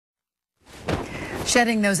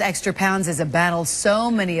Shedding those extra pounds is a battle so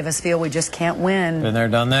many of us feel we just can't win. Been there,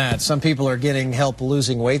 done that. Some people are getting help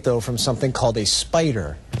losing weight, though, from something called a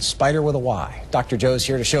spider. Spider with a Y. Dr. Joe's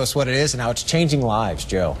here to show us what it is and how it's changing lives.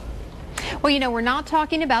 Joe. Well, you know, we're not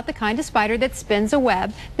talking about the kind of spider that spins a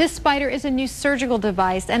web. This spider is a new surgical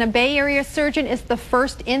device, and a Bay Area surgeon is the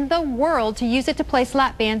first in the world to use it to place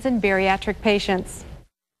lap bands in bariatric patients.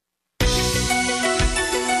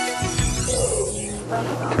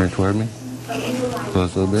 Turn toward me.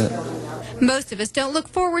 Close a little bit. Most of us don't look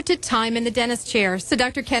forward to time in the dentist chair, so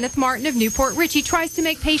Dr. Kenneth Martin of Newport Richey tries to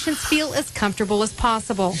make patients feel as comfortable as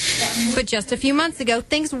possible. But just a few months ago,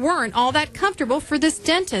 things weren't all that comfortable for this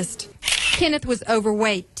dentist. Kenneth was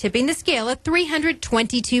overweight, tipping the scale at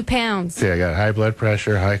 322 pounds. See, I got high blood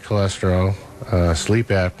pressure, high cholesterol, sleep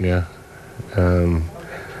apnea,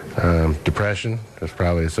 depression is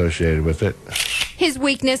probably associated with it. His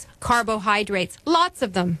weakness, carbohydrates, lots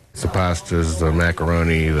of them. The pastas, the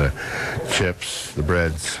macaroni, the chips, the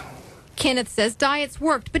breads. Kenneth says diets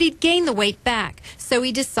worked, but he'd gained the weight back. So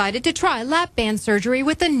he decided to try lap band surgery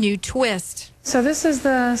with a new twist. So this is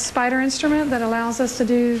the spider instrument that allows us to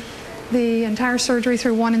do the entire surgery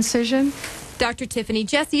through one incision. Dr. Tiffany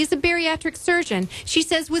Jessee is a bariatric surgeon. She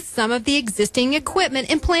says with some of the existing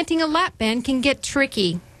equipment, implanting a lap band can get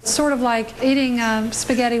tricky. Sort of like eating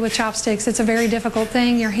spaghetti with chopsticks. It's a very difficult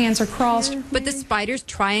thing. Your hands are crossed. But the spider's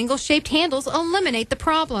triangle-shaped handles eliminate the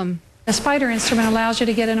problem. The spider instrument allows you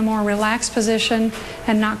to get in a more relaxed position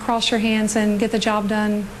and not cross your hands and get the job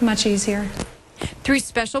done much easier. Through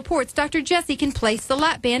special ports, Dr. Jessee can place the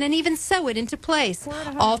lap band and even sew it into place,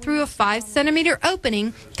 all through a 5-centimeter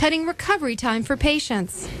opening, cutting recovery time for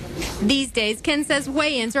patients. These days, Ken says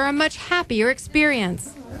weigh-ins are a much happier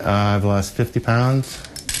experience. I've lost 50 pounds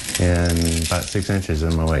and about 6 inches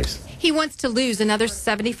in my waist. He wants to lose another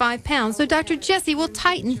 75 pounds, so Dr. Jessee will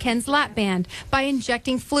tighten Ken's lap band by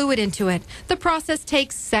injecting fluid into it. The process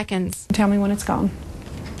takes seconds. Tell me when it's gone.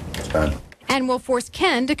 It's done. And will force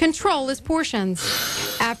Ken to control his portions.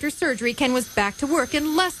 After surgery, Ken was back to work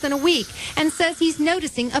in less than a week and says he's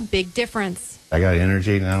noticing a big difference. I got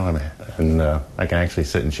energy now, and I can actually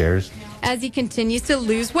sit in chairs. As he continues to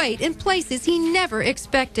lose weight in places he never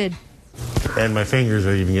expected. And my fingers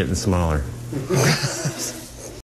are even getting smaller.